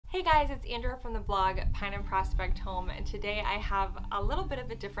Hey guys, it's Andrea from the blog Pine and Prospect Home, and today I have a little bit of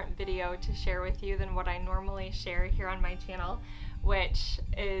a different video to share with you than what I normally share here on my channel, which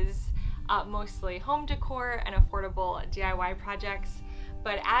is mostly home decor and affordable DIY projects.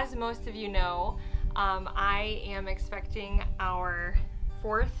 But as most of you know, I am expecting our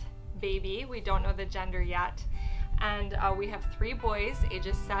fourth baby. We don't know the gender yet, and we have 3 boys,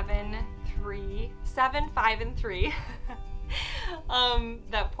 ages 7, 5, and 3.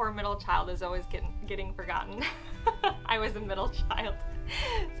 That poor middle child is always getting forgotten. I was a middle child,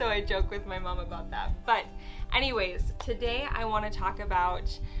 so I joke with my mom about that. But anyways, today I want to talk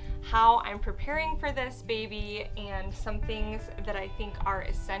about how I'm preparing for this baby and some things that I think are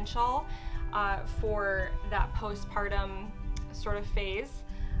essential for that postpartum sort of phase.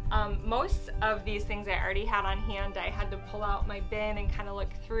 Most of these things I already had on hand. I had to pull out my bin and kind of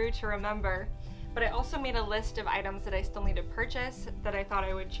look through to remember. But I also made a list of items that I still need to purchase that I thought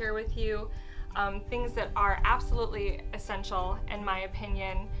I would share with you. Things that are absolutely essential, in my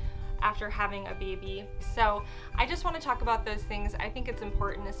opinion, after having a baby. So I just want to talk about those things. I think it's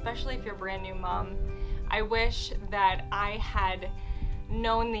important, especially if you're a brand new mom. I wish that I had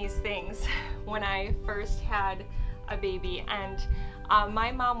known these things when I first had a baby, and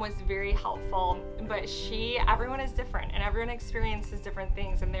my mom was very helpful, but everyone is different and everyone experiences different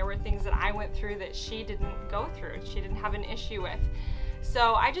things, and there were things that I went through that she didn't go through, she didn't have an issue with.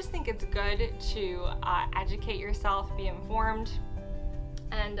 So I just think it's good to educate yourself, be informed,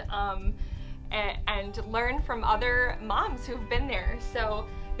 and learn from other moms who've been there. So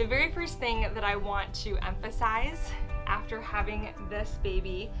the very first thing that I want to emphasize after having this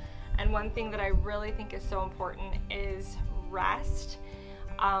baby, and one thing that I really think is so important, is rest.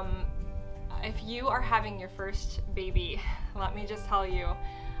 If you are having your first baby, let me just tell you,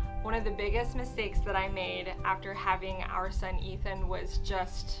 one of the biggest mistakes that I made after having our son Ethan was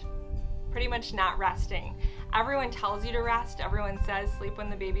just pretty much not resting. Everyone tells you to rest, everyone says sleep when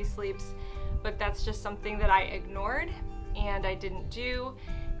the baby sleeps, but that's just something that I ignored and I didn't do,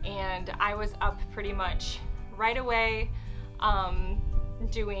 and I was up pretty much right away,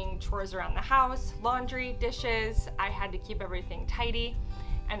 doing chores around the house, laundry, dishes. I had to keep everything tidy.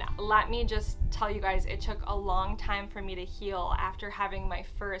 And let me just tell you guys, it took a long time for me to heal after having my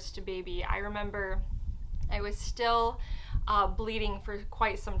first baby. I remember I was still bleeding for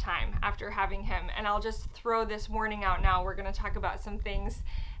quite some time after having him. And I'll just throw this warning out now. We're going to talk about some things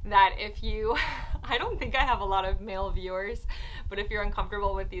that if you, I don't think I have a lot of male viewers, but if you're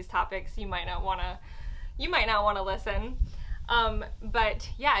uncomfortable with these topics, you might not want to listen. But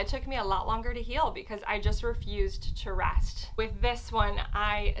yeah, it took me a lot longer to heal because I just refused to rest. With this one,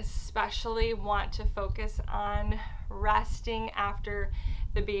 I especially want to focus on resting after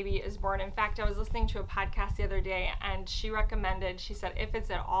the baby is born. In fact, I was listening to a podcast the other day, and she said, if it's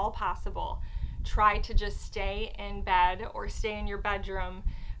at all possible, try to just stay in bed or stay in your bedroom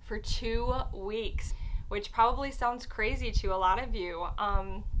for 2 weeks, which probably sounds crazy to a lot of you.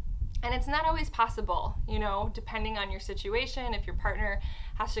 And it's not always possible, you know, depending on your situation, if your partner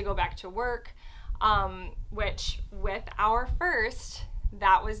has to go back to work, which with our first,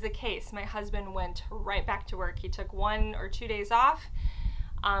 that was the case. My husband went right back to work. He took 1 or 2 days off,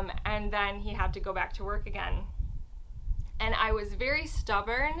 and then he had to go back to work again. And I was very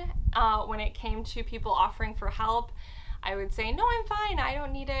stubborn when it came to people offering for help. I would say, no, I'm fine, I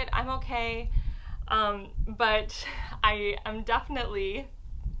don't need it, I'm okay. But I am definitely,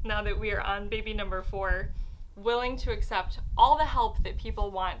 now that we are on baby number 4, willing to accept all the help that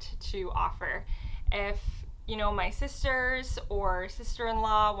people want to offer. If, you know, my sisters or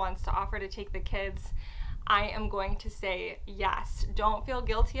sister-in-law wants to offer to take the kids, I am going to say yes. Don't feel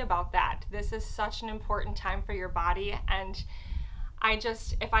guilty about that. This is such an important time for your body, and I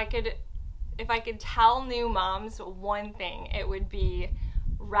just, if I could tell new moms one thing, it would be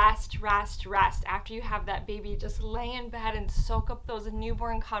rest, rest, rest. After you have that baby, just lay in bed and soak up those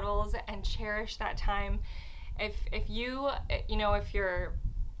newborn cuddles and cherish that time. If your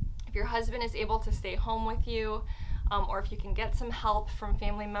husband is able to stay home with you, or if you can get some help from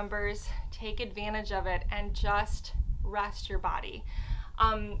family members, take advantage of it and just rest your body.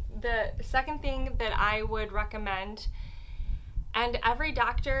 The second thing that I would recommend, and every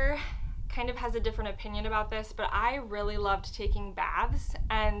doctor kind of has a different opinion about this, but I really loved taking baths.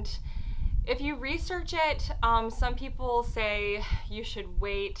 And if you research it, some people say you should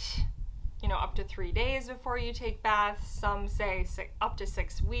wait, you know, up to 3 days before you take baths. Some say up to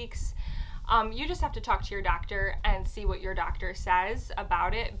 6 weeks. You just have to talk to your doctor and see what your doctor says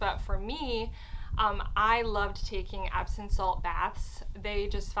about it. But for me, I loved taking Epsom salt baths. They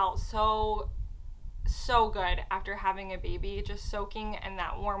just felt so so good after having a baby, just soaking in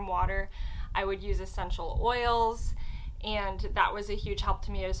that warm water. I would use essential oils, and that was a huge help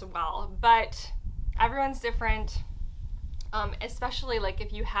to me as well. But everyone's different, especially like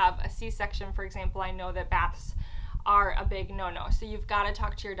if you have a C-section, for example. I know that baths are a big no-no, so you've got to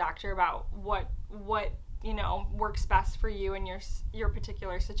talk to your doctor about what you know works best for you and your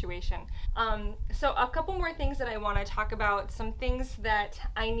particular situation. So a couple more things that I want to talk about, some things that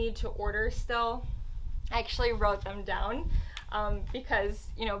I need to order still. I actually wrote them down because,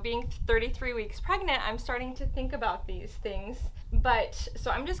 you know, being 33 weeks pregnant, I'm starting to think about these things. But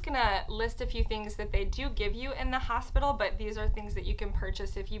so I'm just gonna list a few things that they do give you in the hospital, but these are things that you can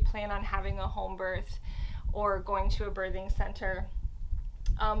purchase if you plan on having a home birth or going to a birthing center.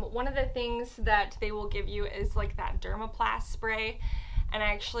 One of the things that they will give you is like that Dermaplast spray, and I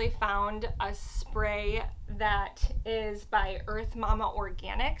actually found a spray that is by Earth Mama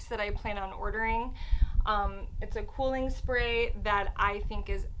Organics that I plan on ordering. It's a cooling spray that I think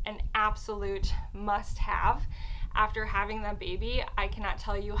is an absolute must-have. After having that baby, I cannot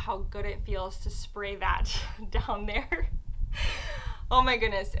tell you how good it feels to spray that down there. Oh my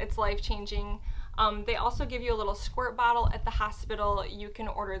goodness, it's life-changing. They also give you a little squirt bottle at the hospital. You can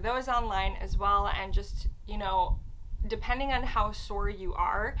order those online as well, and just, you know, depending on how sore you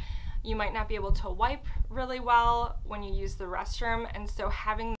are, you might not be able to wipe really well when you use the restroom, and so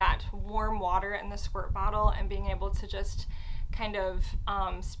having that warm water in the squirt bottle and being able to just kind of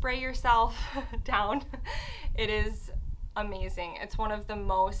spray yourself down, it is amazing. It's one of the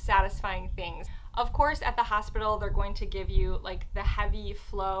most satisfying things. Of course, at the hospital, they're going to give you like the heavy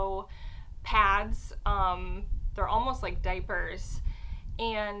flow pads. They're almost like diapers,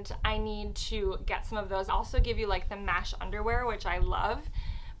 and I need to get some of those. Also give you like the mesh underwear, which I love,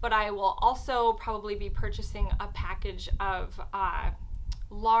 but I will also probably be purchasing a package of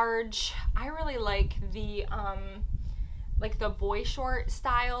large, I really like the boy short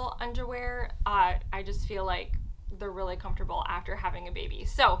style underwear. I just feel like they're really comfortable after having a baby.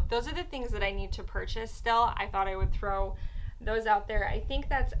 So those are the things that I need to purchase still. I thought I would throw those out there. I think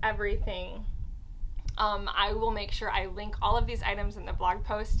that's everything. I will make sure I link all of these items in the blog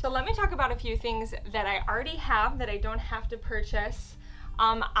post. So let me talk about a few things that I already have that I don't have to purchase.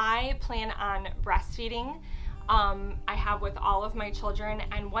 I plan on breastfeeding. I have with all of my children,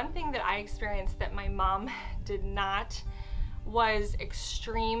 and one thing that I experienced that my mom did not was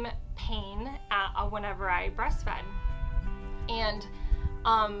extreme pain whenever I breastfed. And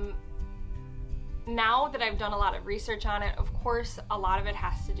now that I've done a lot of research on it, of course, a lot of it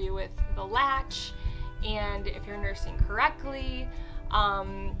has to do with the latch, and if you're nursing correctly,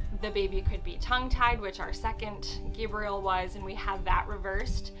 the baby could be tongue-tied, which our second Gabriel was, and we had that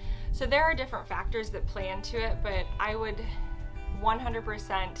reversed. So there are different factors that play into it, but I would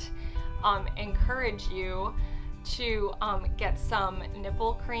 100% encourage you to get some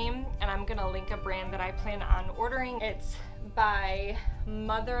nipple cream, and I'm gonna link a brand that I plan on ordering. It's by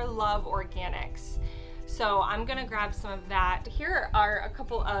Mother Love Organics. So I'm gonna grab some of that. Here are a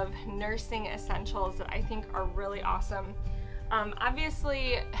couple of nursing essentials that I think are really awesome.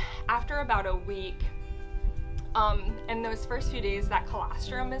 Obviously, after about a week, in those first few days, that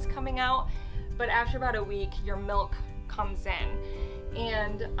colostrum is coming out, but after about a week, your milk comes in.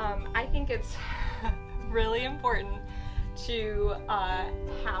 And I think it's really important to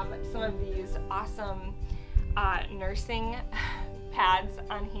have some of these awesome nursing pads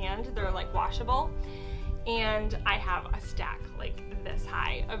on hand. They're like washable, and I have a stack like this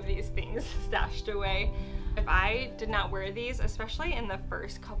high of these things stashed away. If I did not wear these, especially in the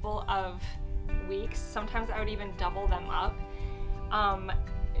first couple of weeks, sometimes I would even double them up,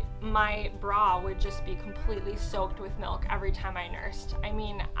 my bra would just be completely soaked with milk every time I nursed. I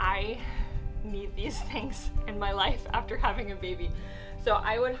mean, I need these things in my life after having a baby. So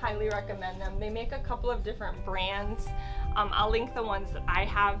I would highly recommend them. They make a couple of different brands. I'll link the ones that I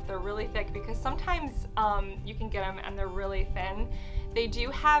have. They're really thick because sometimes you can get them and they're really thin. They do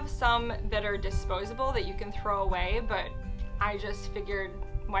have some that are disposable that you can throw away, but I just figured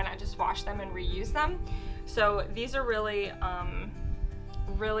why not just wash them and reuse them. So these are really,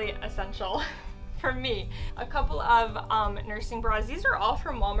 really essential for me. A couple of nursing bras. These are all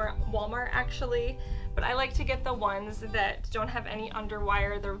from Walmart actually, but I like to get the ones that don't have any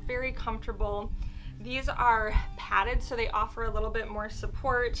underwire. They're very comfortable. These are padded, so they offer a little bit more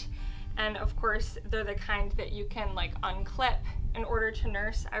support, and of course they're the kind that you can like unclip in order to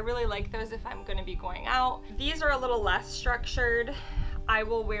nurse. I really like those if I'm going to be going out. These are a little less structured. I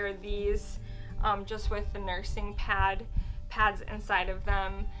will wear these just with the nursing pads inside of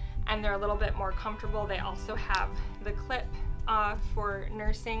them, and they're a little bit more comfortable. They also have the clip for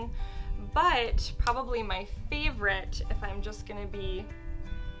nursing, But probably my favorite, if I'm just gonna be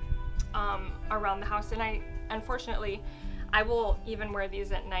around the house, and unfortunately, I will even wear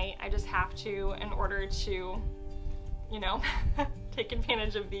these at night. I just have to in order to, you know, take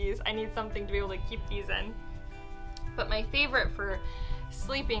advantage of these. I need something to be able to keep these in. But my favorite for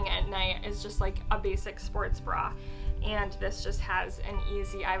sleeping at night is just like a basic sports bra. And this just has an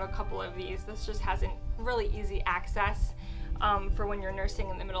easy, I have a couple of these. This just has a really easy access for when you're nursing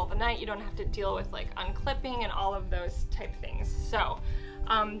in the middle of the night. You don't have to deal with like unclipping and all of those type things. So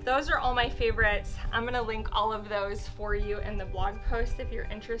those are all my favorites. I'm gonna link all of those for you in the blog post if you're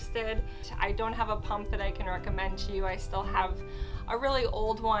interested. I don't have a pump that I can recommend to you. I still have a really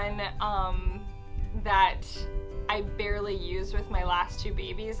old one that I barely use with my last two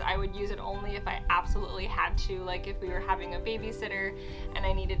babies. I would use it only if I absolutely had to, like if we were having a babysitter and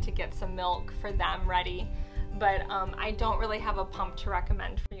I needed to get some milk for them ready. But I don't really have a pump to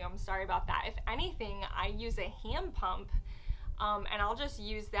recommend for you. I'm sorry about that. If anything, I use a hand pump, and I'll just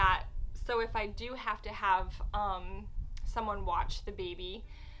use that. So if I do have to have someone watch the baby,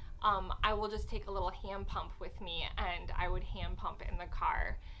 I will just take a little hand pump with me, and I would hand pump in the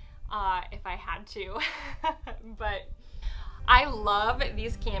car if I had to. But I love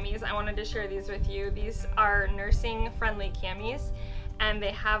these camis. I wanted to share these with you. These are nursing friendly camis, and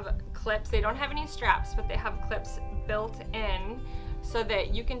they have clips. They don't have any straps, but they have clips built in so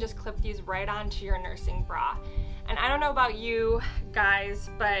that you can just clip these right onto your nursing bra. And I don't know about you guys,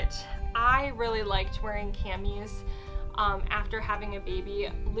 but I really liked wearing camis after having a baby.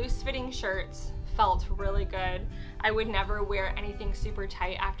 Loose fitting shirts felt really good. I would never wear anything super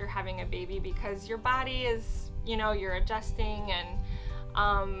tight after having a baby because your body is, you know, you're adjusting, and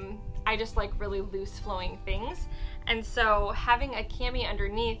I just like really loose flowing things. And so having a cami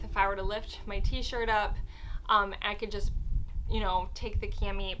underneath, if I were to lift my t-shirt up, I could just, you know, take the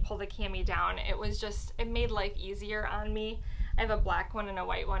cami, pull the cami down. It made life easier on me. I have a black one and a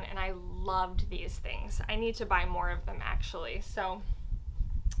white one, and I loved these things. I need to buy more of them actually. So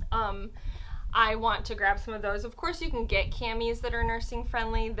I want to grab some of those. Of course, you can get camis that are nursing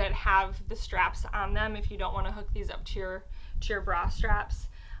friendly that have the straps on them if you don't want to hook these up to your bra straps.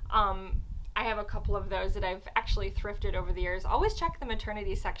 I have a couple of those that I've actually thrifted over the years. Always check the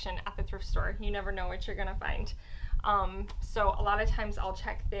maternity section at the thrift store. You never know what you're gonna find. So a lot of times I'll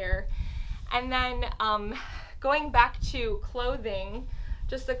check there. And then going back to clothing,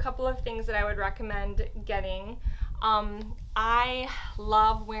 just a couple of things that I would recommend getting. I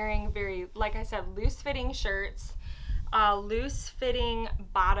love wearing like I said, loose fitting shirts, loose fitting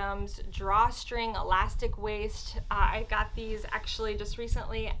bottoms, drawstring, elastic waist. I got these actually just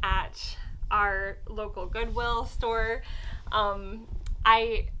recently at our local Goodwill store.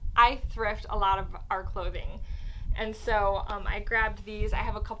 I thrift a lot of our clothing. And so I grabbed these. I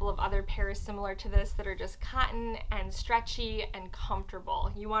have a couple of other pairs similar to this that are just cotton and stretchy and comfortable.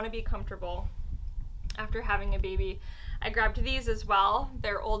 You want to be comfortable after having a baby. I grabbed these as well.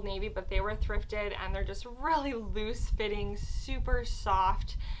 They're Old Navy, but they were thrifted, and they're just really loose fitting, super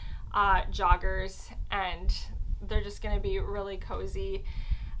soft joggers, and they're just gonna be really cozy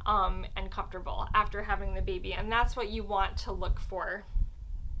and comfortable after having the baby. And that's what you want to look for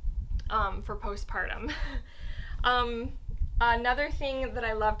postpartum. Another thing that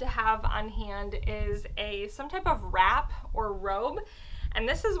I love to have on hand is some type of wrap or robe. And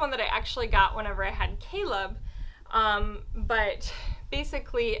this is one that I actually got whenever I had Caleb. But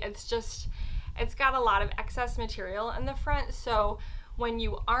basically it's got a lot of excess material in the front. So when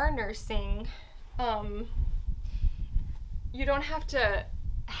you are nursing, you don't have to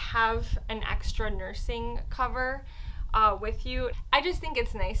have an extra nursing cover with you. I just think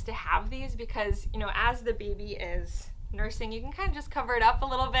it's nice to have these because, you know, as the baby is nursing, you can kind of just cover it up a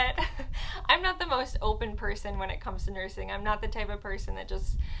little bit. I'm not the most open person when it comes to nursing. I'm not the type of person that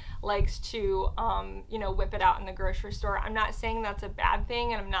just likes to, you know, whip it out in the grocery store. I'm not saying that's a bad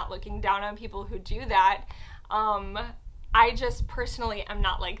thing, and I'm not looking down on people who do that. I just personally am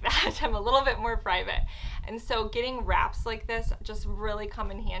not like that. I'm a little bit more private. And so getting wraps like this just really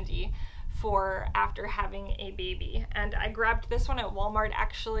come in handy for after having a baby. And I grabbed this one at Walmart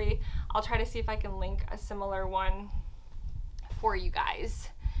actually. I'll try to see if I can link a similar one for you guys.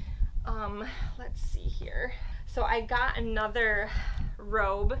 Let's see here. So I got another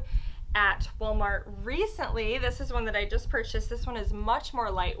robe at Walmart recently. This is one that I just purchased. This one is much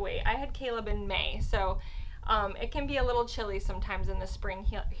more lightweight. I had Caleb in May, so it can be a little chilly sometimes in the spring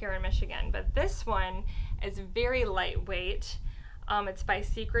here in Michigan, but this one is very lightweight. It's by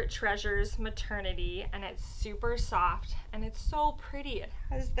Secret Treasures Maternity, and it's super soft, and it's so pretty. It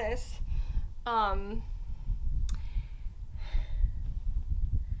has this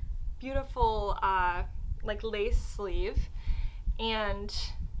beautiful like lace sleeve, and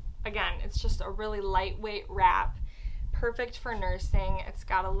again, it's just a really lightweight wrap, perfect for nursing. It's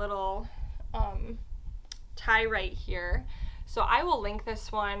got a little tie right here, so I will link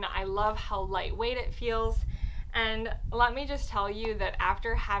this one. I love how lightweight it feels, and let me just tell you that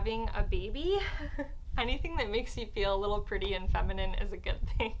after having a baby, anything that makes you feel a little pretty and feminine is a good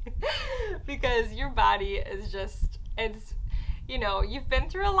thing because your body is just, it's, you know, you've been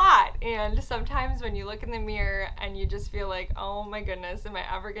through a lot, and sometimes when you look in the mirror and you just feel like, oh my goodness, am I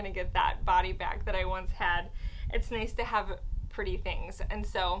ever gonna get that body back that I once had? It's nice to have pretty things. And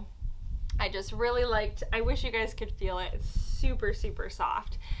so I just really liked, I wish you guys could feel it. It's super, super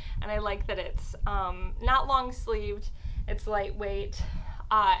soft. And I like that it's not long sleeved, it's lightweight.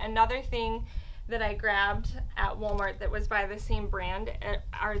 Another thing that I grabbed at Walmart that was by the same brand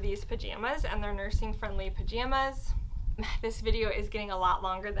are these pajamas, and they're nursing friendly pajamas. This video is getting a lot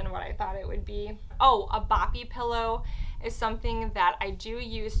longer than what I thought it would be. Oh, a boppy pillow is something that I do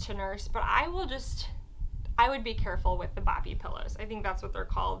use to nurse, but I would be careful with the boppy pillows. I think that's what they're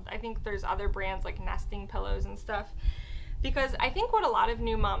called. I think there's other brands like nesting pillows and stuff, because I think what a lot of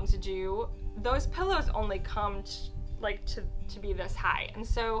new moms do, those pillows only come to be this high. And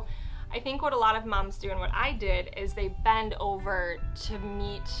so I think what a lot of moms do, and what I did, is they bend over to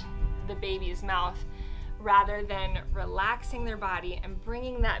meet the baby's mouth rather than relaxing their body and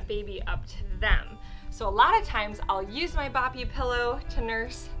bringing that baby up to them. So a lot of times I'll use my boppy pillow to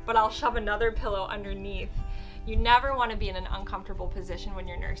nurse, but I'll shove another pillow underneath. You never want to be in an uncomfortable position when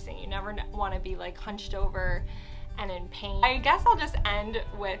you're nursing. You never want to be like hunched over and in pain. I guess I'll just end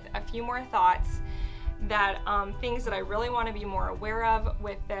with a few more thoughts that things that I really want to be more aware of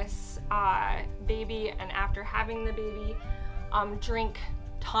with this baby and after having the baby. Drink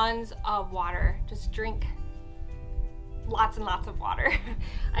tons of water. Just drink lots and lots of water.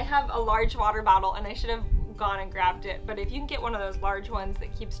 I have a large water bottle, and I should have gone and grabbed it, but if you can get one of those large ones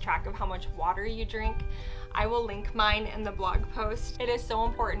that keeps track of how much water you drink, I will link mine in the blog post. It is so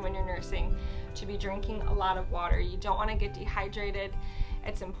important when you're nursing to be drinking a lot of water. You don't want to get dehydrated.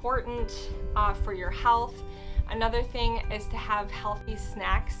 It's important for your health. Another thing is to have healthy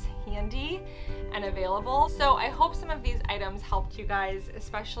snacks handy and available. So I hope some of these items helped you guys,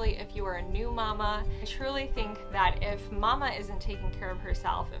 especially if you are a new mama. I truly think that if mama isn't taking care of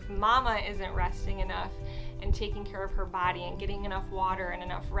herself, if mama isn't resting enough and taking care of her body and getting enough water and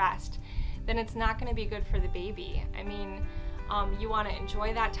enough rest, then it's not going to be good for the baby. I mean, you want to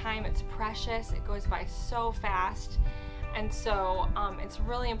enjoy that time. It's precious. It goes by so fast. And so it's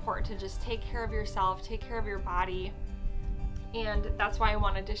really important to just take care of yourself, take care of your body. And that's why I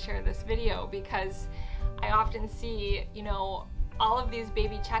wanted to share this video, because I often see, you know, all of these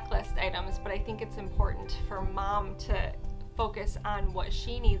baby checklist items, but I think it's important for mom to focus on what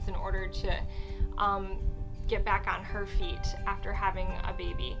she needs in order to get back on her feet after having a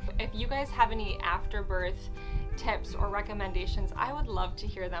baby. If you guys have any afterbirth tips or recommendations, I would love to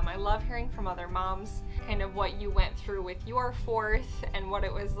hear them. I love hearing from other moms, kind of what you went through with your fourth and what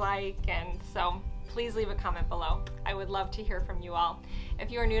it was like, and so please leave a comment below. I would love to hear from you all. If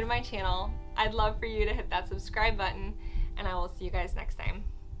you are new to my channel, I'd love for you to hit that subscribe button, and I will see you guys next time.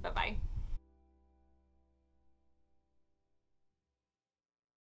 Bye-bye.